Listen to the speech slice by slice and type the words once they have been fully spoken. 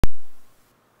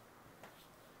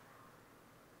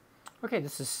Okay,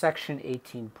 this is section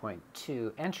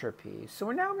 18.2, entropy. So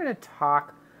we're now going to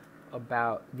talk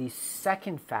about the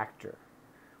second factor,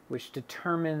 which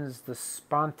determines the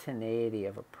spontaneity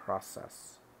of a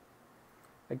process.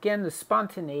 Again, the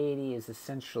spontaneity is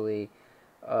essentially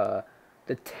the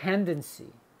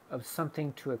tendency of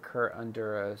something to occur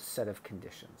under a set of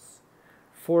conditions.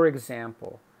 For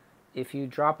example, if you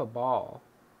drop a ball,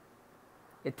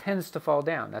 it tends to fall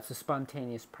down. That's a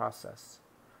spontaneous process.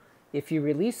 If you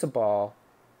release a ball,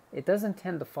 it doesn't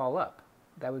tend to fall up.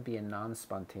 That would be a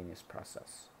non-spontaneous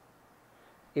process.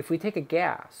 If we take a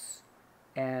gas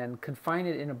and confine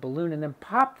it in a balloon and then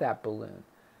pop that balloon,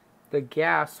 the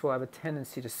gas will have a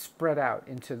tendency to spread out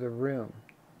into the room.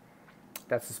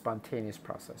 That's a spontaneous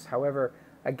process. However,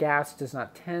 a gas does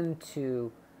not tend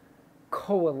to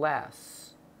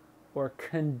coalesce or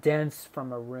condense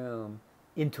from a room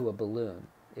into a balloon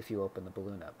if you open the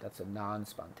balloon up. That's a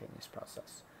non-spontaneous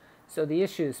process. So the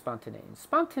issue is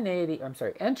spontaneity.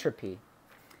 Entropy.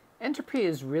 Entropy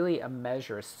is really a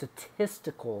measure, a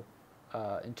statistical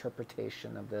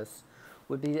interpretation of this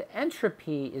would be that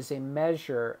entropy is a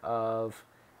measure of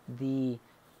the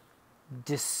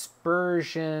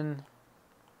dispersion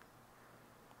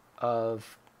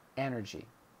of energy.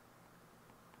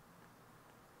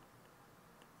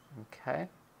 Okay?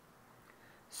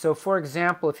 So for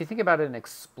example, if you think about an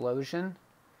explosion,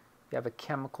 you have a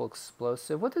chemical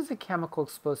explosive. What does a chemical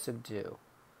explosive do?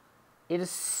 It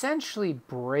essentially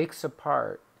breaks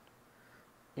apart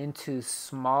into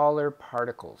smaller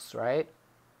particles, right?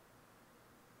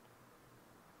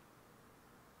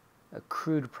 A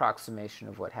crude approximation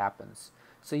of what happens.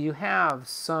 So you have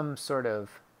some sort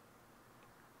of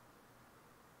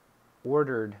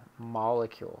ordered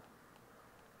molecule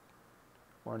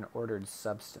or an ordered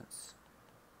substance.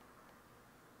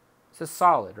 It's a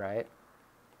solid, right?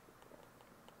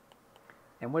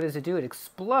 And what does it do? It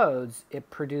explodes.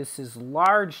 It produces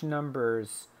large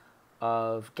numbers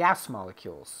of gas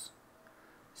molecules.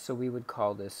 So we would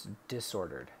call this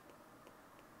disordered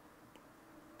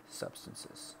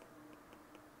substances.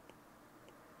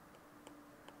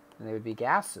 And they would be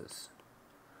gases.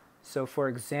 So for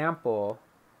example,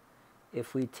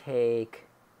 if we take,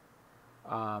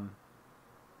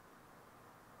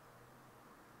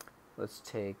 let's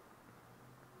take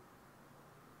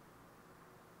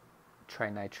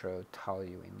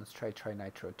trinitrotoluene. Let's try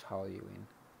trinitrotoluene.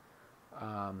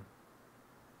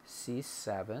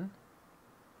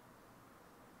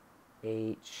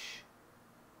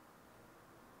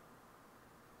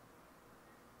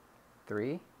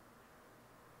 C7H3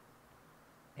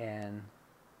 and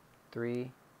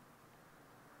 3O6.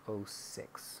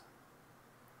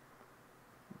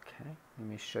 Okay, let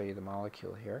me show you the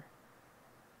molecule here.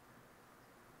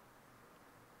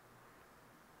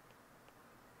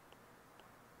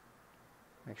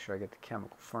 Make sure I get the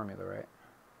chemical formula right.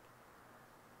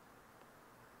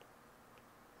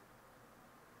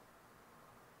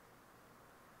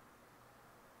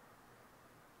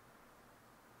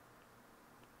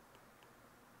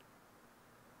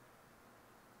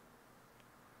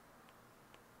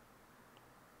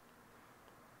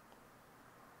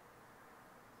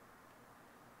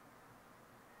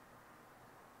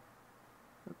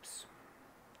 Oops.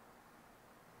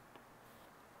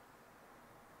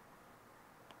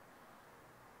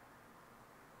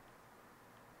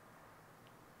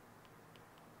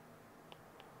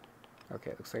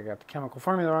 Okay, looks like I got the chemical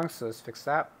formula wrong, so let's fix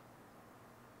that.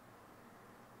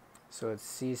 So it's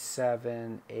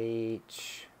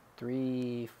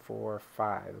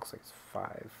C7H345. Looks like it's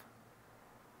 5.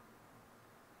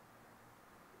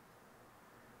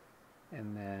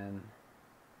 And then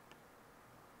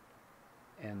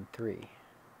N3O6.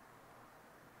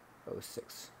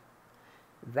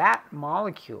 That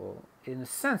molecule, in a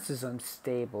sense, is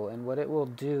unstable, and what it will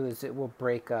do is it will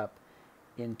break up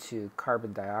into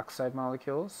carbon dioxide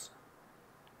molecules.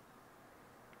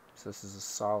 So this is a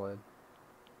solid.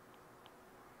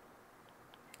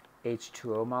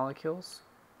 H2O molecules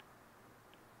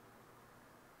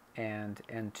and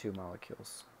N2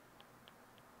 molecules.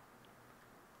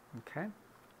 Okay?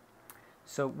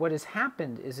 So what has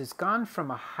happened is it's gone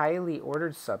from a highly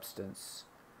ordered substance,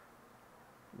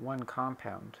 one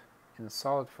compound in the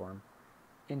solid form,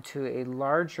 into a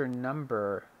larger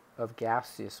number of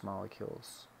gaseous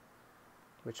molecules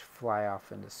which fly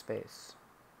off into space.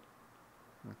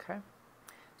 Okay?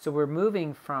 So we're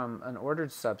moving from an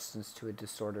ordered substance to a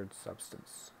disordered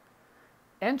substance.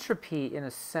 Entropy, in a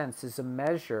sense, is a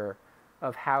measure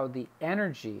of how the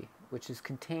energy which is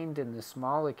contained in this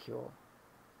molecule,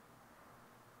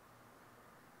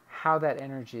 how that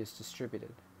energy is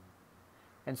distributed.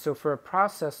 And so for a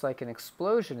process like an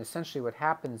explosion, essentially what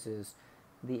happens is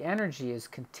the energy is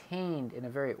contained in a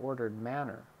very ordered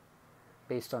manner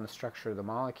based on the structure of the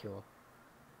molecule.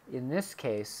 In this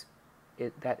case,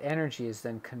 that energy is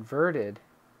then converted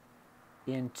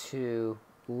into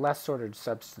less ordered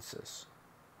substances.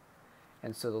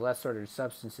 And so the less ordered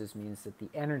substances means that the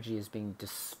energy is being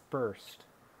dispersed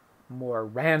more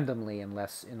randomly and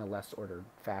in a less ordered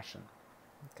fashion.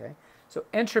 Okay? So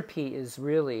entropy is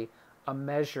really a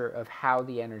measure of how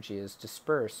the energy is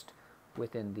dispersed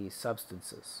within these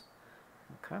substances.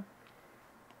 Okay?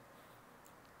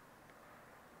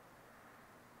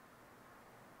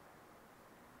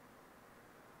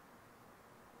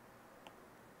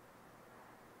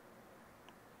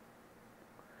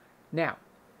 Now,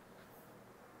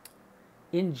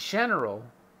 in general,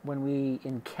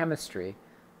 in chemistry,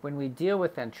 when we deal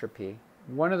with entropy,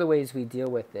 one of the ways we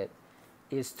deal with it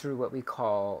is through what we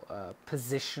call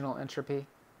positional entropy.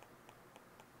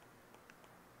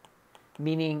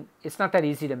 Meaning, it's not that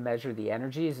easy to measure the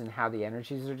energies and how the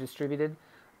energies are distributed,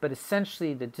 but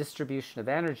essentially the distribution of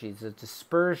energies, the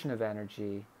dispersion of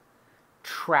energy,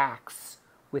 tracks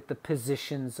with the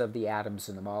positions of the atoms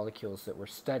and the molecules that we're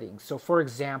studying. So for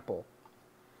example,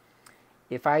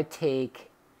 if I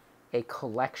take a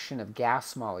collection of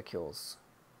gas molecules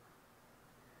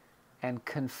and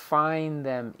confine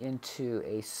them into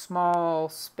a small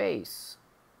space,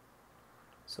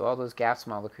 so all those gas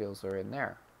molecules are in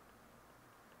there,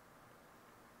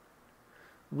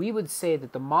 we would say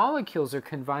that the molecules are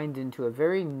confined into a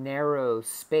very narrow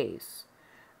space.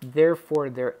 Therefore,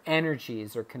 their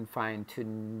energies are confined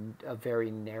to a very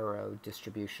narrow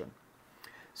distribution.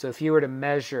 So if you were to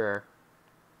measure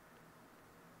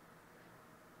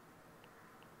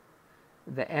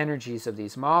the energies of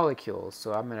these molecules,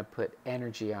 so I'm going to put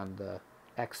energy on the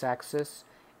x-axis,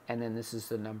 and then this is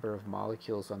the number of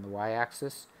molecules on the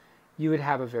y-axis, you would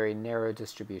have a very narrow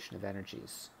distribution of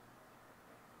energies.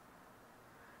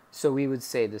 So we would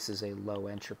say this is a low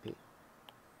entropy.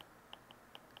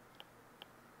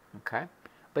 Okay?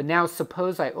 But now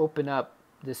suppose I open up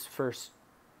this first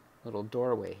little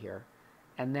doorway here,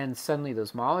 and then suddenly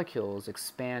those molecules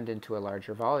expand into a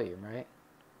larger volume, right?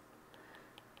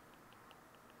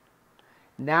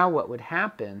 Now what would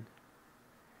happen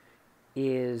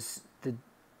is the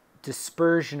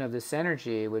dispersion of this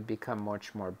energy would become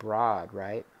much more broad,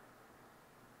 right?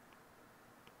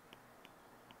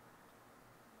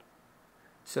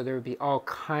 So there would be all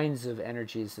kinds of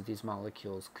energies that these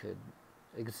molecules could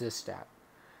exist at.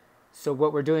 So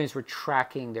what we're doing is we're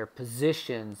tracking their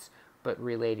positions, but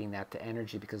relating that to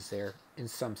energy because they're, in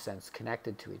some sense,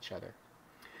 connected to each other.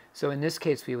 So in this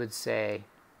case, we would say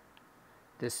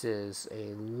this is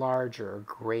a larger or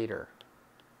greater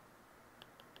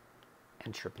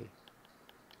entropy.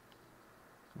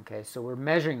 Okay, so we're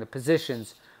measuring the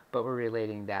positions, but we're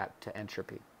relating that to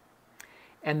entropy.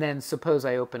 And then suppose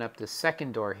I open up this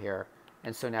second door here,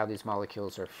 and so now these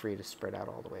molecules are free to spread out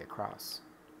all the way across.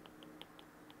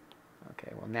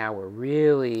 Okay, well now we're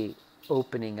really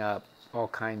opening up all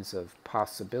kinds of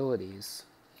possibilities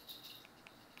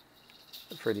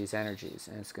for these energies,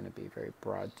 and it's going to be very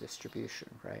broad distribution,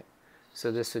 right?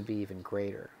 So this would be even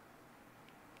greater.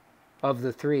 Of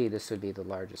the three, this would be the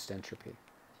largest entropy.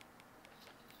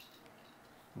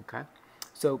 Okay?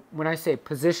 So when I say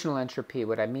positional entropy,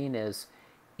 what I mean is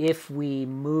if we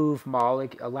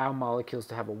allow molecules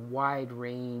to have a wide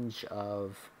range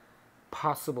of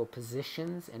possible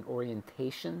positions and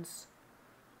orientations,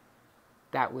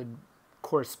 that would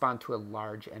correspond to a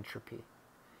large entropy.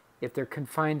 If they're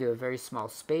confined to a very small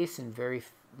space and very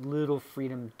little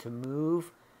freedom to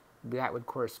move, that would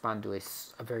correspond to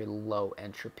a very low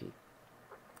entropy.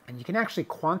 And you can actually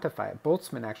quantify it.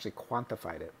 Boltzmann actually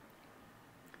quantified it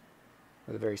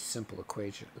with a very simple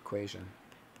equation.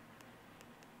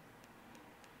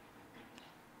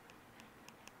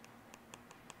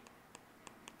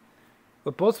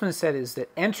 What Boltzmann said is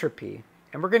that entropy,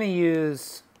 and we're going to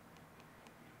use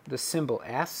the symbol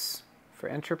S for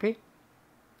entropy,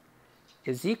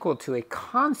 is equal to a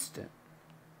constant,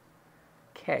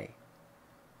 K.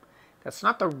 That's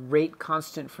not the rate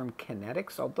constant from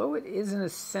kinetics, although it is, in a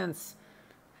sense,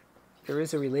 there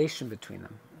is a relation between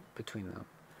them.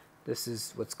 This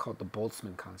is what's called the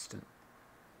Boltzmann constant.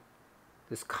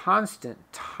 This constant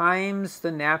times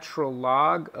the natural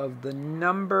log of the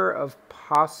number of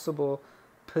possible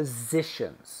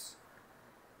positions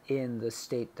in the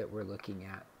state that we're looking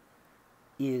at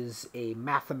is a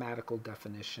mathematical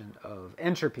definition of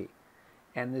entropy.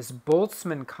 And this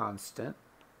Boltzmann constant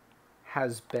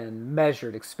has been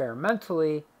measured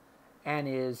experimentally and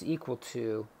is equal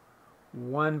to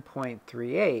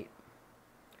 1.38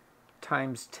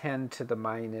 times 10 to the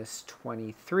minus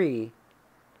 23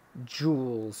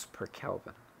 joules per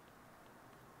Kelvin.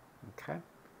 Okay?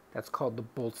 That's called the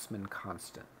Boltzmann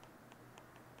constant.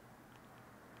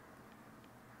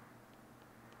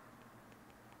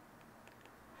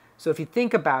 So if you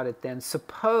think about it then,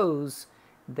 suppose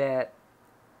that,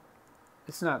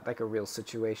 it's not like a real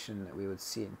situation that we would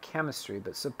see in chemistry,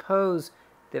 but suppose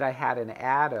that I had an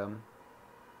atom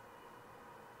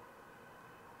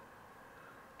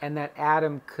and that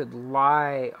atom could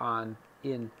lie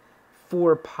in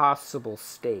 4 possible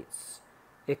states.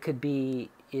 It could be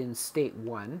in state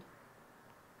 1,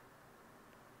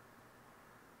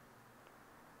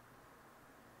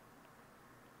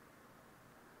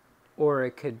 or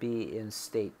it could be in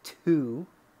state 2.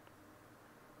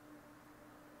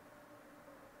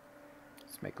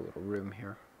 Let's make a little room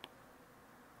here.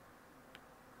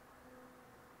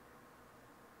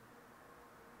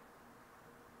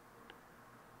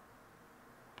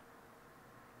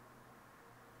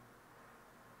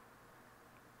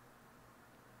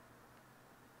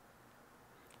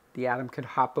 The atom could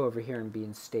hop over here and be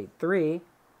in state 3.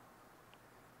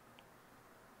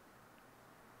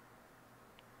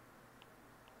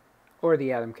 Or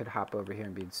the atom could hop over here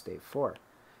and be in state 4.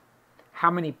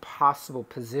 How many possible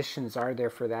positions are there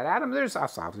for that atom? There's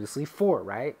obviously 4,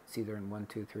 right? It's either in 1,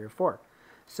 2, 3, or 4.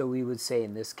 So we would say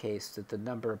in this case that the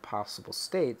number of possible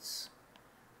states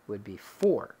would be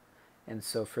 4. And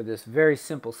so for this very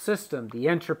simple system, the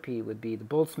entropy would be the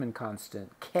Boltzmann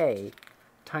constant, K,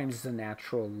 times the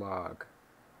natural log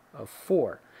of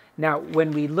 4. Now,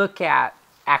 when we look at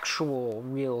actual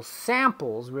real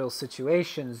samples, real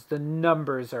situations, the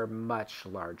numbers are much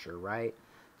larger, right?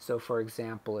 So, for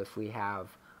example, if we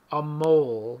have a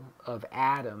mole of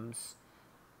atoms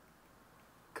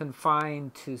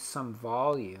confined to some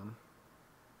volume,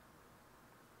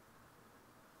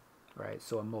 right?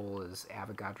 So a mole is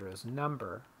Avogadro's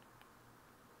number.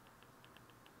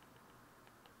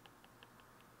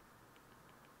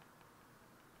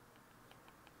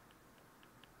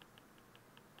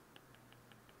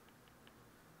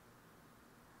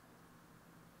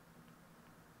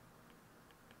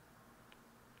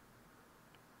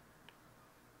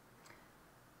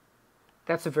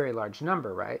 That's a very large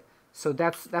number, right? So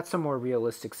that's a more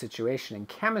realistic situation. In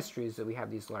chemistry is that we have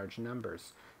these large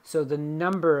numbers. So the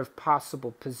number of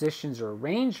possible positions or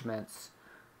arrangements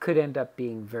could end up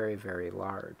being very, very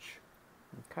large.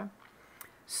 Okay?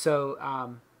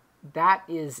 So that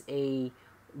is a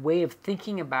way of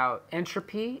thinking about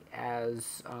entropy,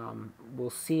 as we'll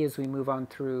see as we move on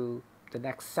through the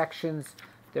next sections.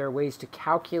 There are ways to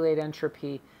calculate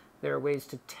entropy. There are ways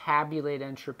to tabulate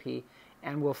entropy.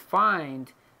 And we'll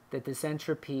find that this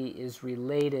entropy is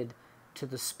related to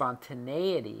the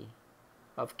spontaneity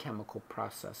of chemical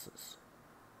processes.